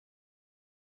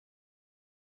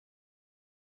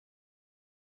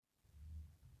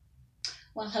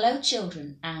Well, hello,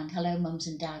 children, and hello, mums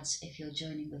and dads, if you're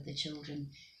joining with the children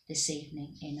this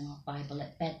evening in our Bible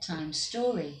at Bedtime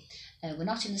story. We're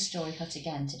not in the story hut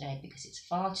again today because it's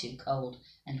far too cold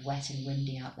and wet and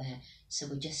windy out there, so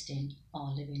we're just in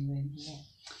our living room here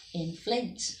in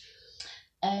Flint.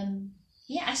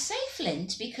 I say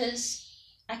Flint because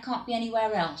I can't be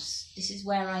anywhere else. This is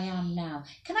where I am now.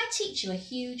 Can I teach you a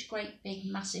huge, great, big,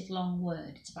 massive, long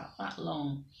word? It's about that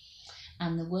long.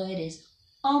 And the word is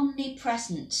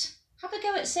omnipresent. Have a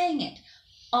go at saying it.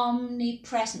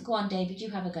 Omnipresent. Go on, David, you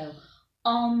have a go.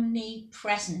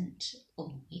 Omnipresent.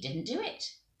 Oh, he didn't do it.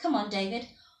 Come on, David.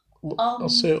 I'll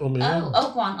say it on my own.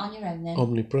 Oh, go on your own then.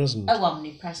 Omnipresent. Oh,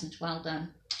 omnipresent. Well done.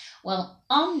 Well,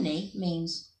 omni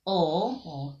means all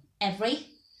or every,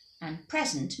 and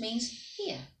present means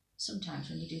here.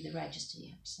 Sometimes when you do the register, you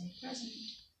have to say present.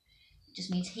 It just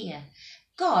means here.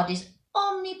 God is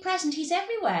omnipresent. He's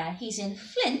everywhere. He's in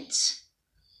Flint.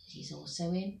 He's also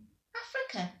in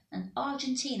Africa and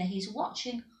Argentina. He's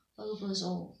watching over us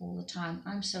all the time.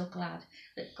 I'm so glad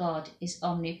that God is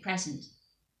omnipresent.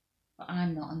 But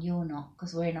I'm not and you're not,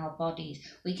 because we're in our bodies.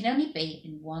 We can only be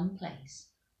in one place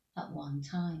at one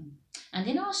time. And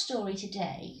in our story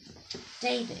today,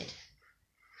 David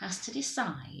has to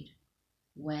decide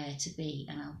where to be.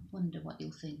 And I wonder what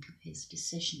you'll think of his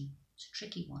decision. It's a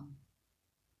tricky one.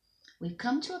 We've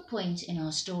come to a point in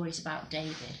our stories about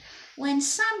David when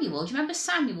Samuel, do you remember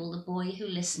Samuel, the boy who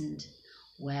listened?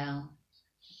 Well,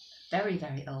 very,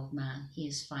 very old man, he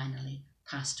has finally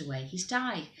passed away. He's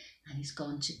died and he's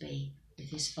gone to be with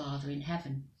his Father in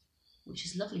heaven, which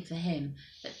is lovely for him,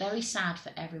 but very sad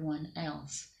for everyone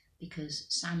else because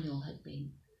Samuel had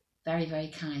been very, very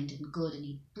kind and good and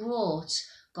he brought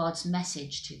God's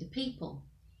message to the people.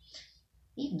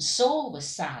 Even Saul was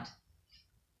sad.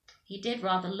 He did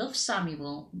rather love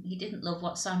Samuel. He didn't love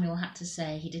what Samuel had to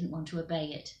say. He didn't want to obey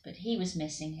it, but he was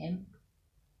missing him.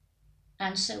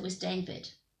 And so was David.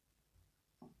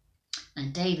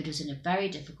 And David was in a very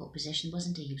difficult position,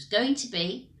 wasn't he? He was going to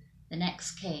be the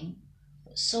next king,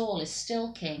 but Saul is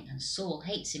still king, and Saul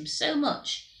hates him so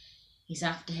much. He's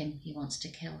after him. He wants to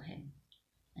kill him.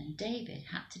 And David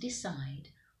had to decide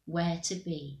where to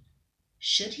be.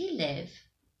 Should he live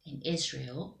in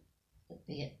Israel, but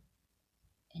be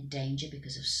in danger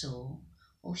because of Saul,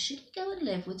 or should he go and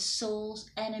live with Saul's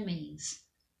enemies,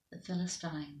 the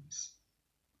Philistines?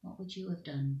 What would you have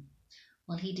done?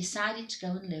 Well, he decided to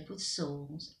go and live with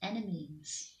Saul's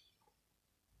enemies.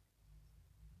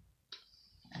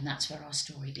 And that's where our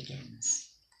story begins.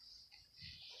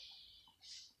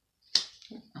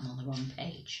 I'm on the wrong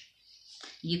page.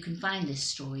 You can find this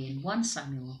story in 1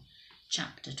 Samuel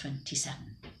chapter 27.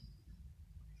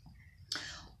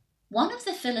 One of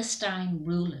the Philistine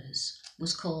rulers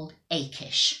was called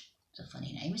Achish. It's a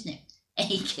funny name, isn't it?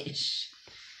 Achish.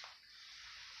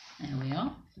 There we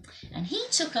are. And he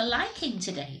took a liking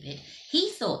to David.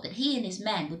 He thought that he and his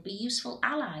men would be useful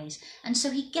allies, and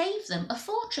so he gave them a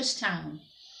fortress town.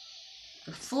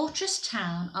 The fortress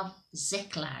town of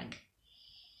Ziklag.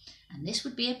 And this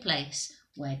would be a place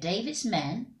where David's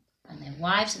men and their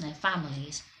wives and their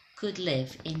families could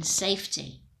live in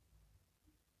safety.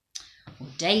 Well,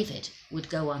 David would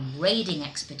go on raiding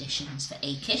expeditions for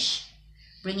Achish,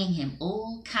 bringing him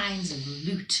all kinds of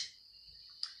loot.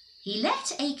 He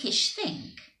let Achish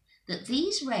think that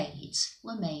these raids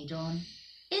were made on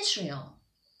Israel.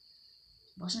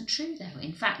 It wasn't true, though.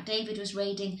 In fact, David was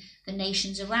raiding the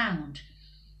nations around,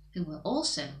 who were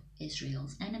also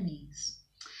Israel's enemies.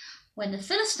 When the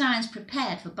Philistines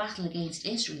prepared for battle against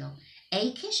Israel,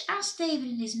 Achish asked David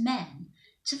and his men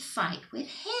to fight with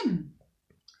him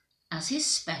as his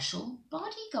special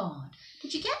bodyguard.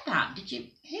 Did you get that? Did you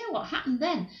hear what happened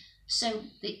then? So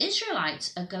the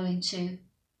Israelites are going to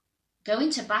go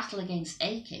into battle against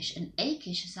Achish, and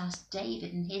Achish has asked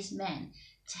David and his men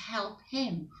to help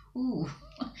him. Ooh,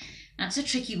 that's a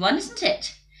tricky one, isn't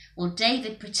it? Well,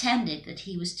 David pretended that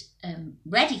he was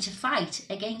ready to fight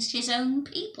against his own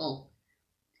people.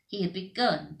 He had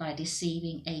begun by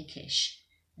deceiving Achish,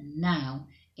 and now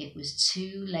it was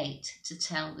too late to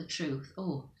tell the truth.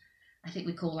 Oh, I think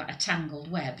we call that a tangled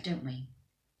web, don't we?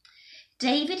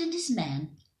 David and his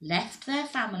men left their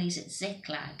families at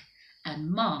Ziklag and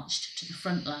marched to the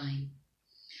front line.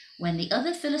 When the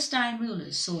other Philistine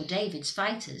rulers saw David's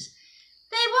fighters,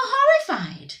 they were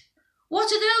horrified.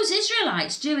 "What are those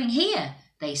Israelites doing here?"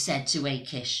 they said to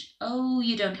Achish. "Oh,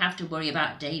 you don't have to worry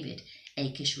about David,"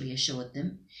 Achish reassured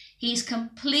them. "He's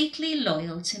completely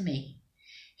loyal to me.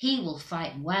 He will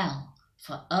fight well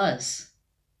for us."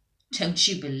 "Don't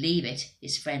you believe it,"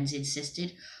 his friends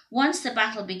insisted. "Once the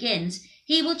battle begins,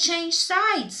 he will change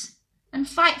sides and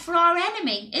fight for our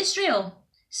enemy, Israel.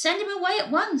 Send him away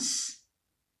at once.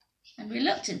 And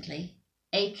reluctantly,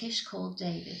 Achish called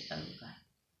David over.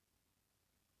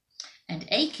 And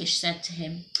Achish said to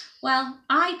him, well,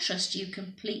 I trust you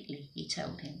completely, he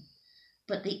told him,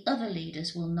 but the other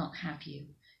leaders will not have you.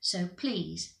 So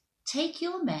please take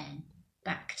your men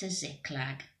back to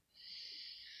Ziklag.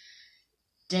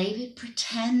 David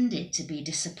pretended to be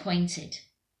disappointed,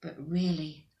 but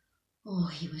really,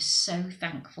 he was so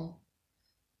thankful.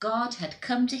 God had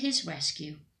come to his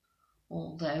rescue,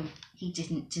 although he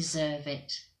didn't deserve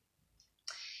it.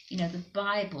 You know, the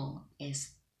Bible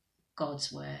is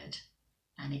God's word,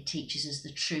 and it teaches us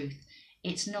the truth.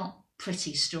 It's not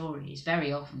pretty stories.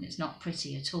 Very often it's not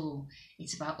pretty at all.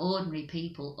 It's about ordinary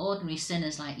people, ordinary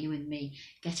sinners like you and me,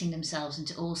 getting themselves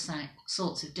into all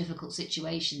sorts of difficult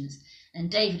situations. And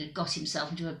David had got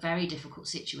himself into a very difficult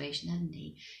situation, hadn't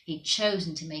he? He'd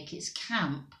chosen to make his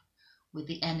camp with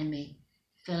the enemy,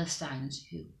 Philistines,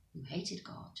 who hated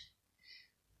God.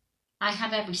 I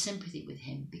have every sympathy with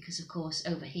him because, of course,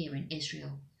 over here in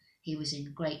Israel, he was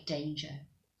in great danger.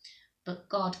 But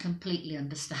God completely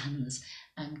understands,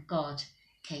 and God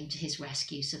came to his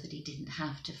rescue so that he didn't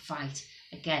have to fight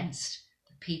against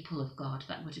the people of God.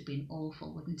 That would have been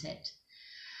awful, wouldn't it?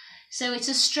 So it's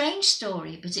a strange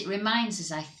story, but it reminds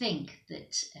us, I think,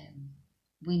 that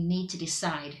we need to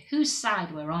decide whose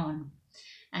side we're on.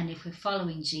 And if we're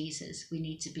following Jesus, we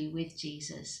need to be with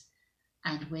Jesus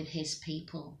and with his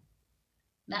people.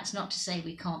 That's not to say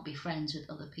we can't be friends with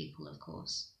other people, of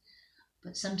course,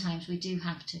 but sometimes we do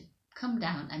have to come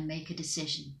down and make a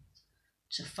decision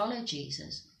to follow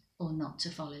Jesus or not to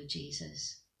follow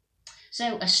Jesus.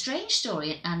 So a strange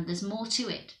story, and there's more to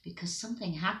it because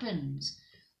something happens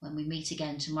when we meet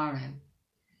again tomorrow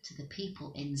to the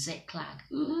people in Ziklag.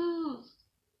 Ooh.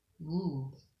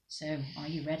 So are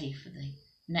you ready for the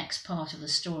next part of the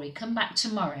story? Come back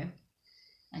tomorrow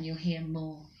and you'll hear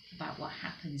more about what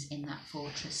happens in that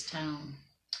fortress town.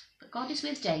 But God is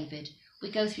with David. We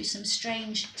go through some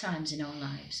strange times in our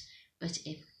lives, but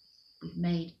if we've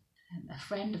made a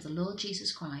friend of the Lord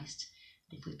Jesus Christ,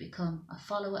 if we've become a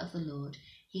follower of the Lord,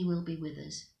 he will be with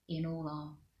us in all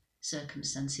our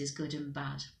circumstances, good and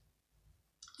bad.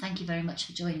 Thank you very much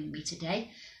for joining me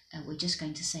today. We're just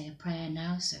going to say a prayer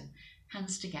now, so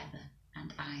hands together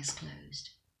and eyes closed.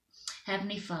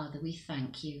 Heavenly Father, we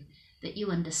thank you that you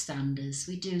understand us.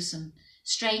 We do some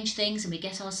strange things and we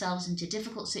get ourselves into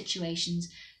difficult situations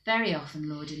very often,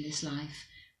 Lord, in this life.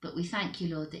 But we thank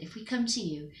you, Lord, that if we come to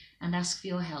you and ask for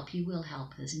your help, you will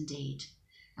help us indeed.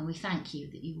 And we thank you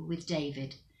that you were with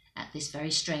David at this very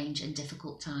strange and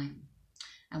difficult time.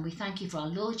 And we thank you for our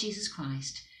Lord Jesus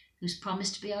Christ, who's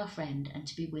promised to be our friend and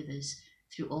to be with us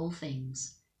through all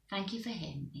things. Thank you for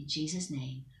him. In Jesus'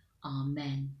 name,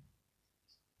 amen.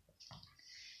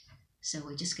 So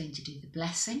we're just going to do the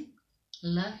blessing.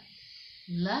 The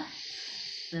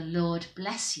Lord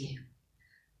bless you.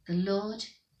 The Lord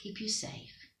keep you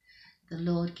safe. The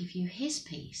Lord give you his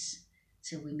peace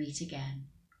till we meet again.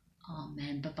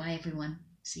 Amen. Bye-bye, everyone.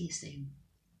 See you soon.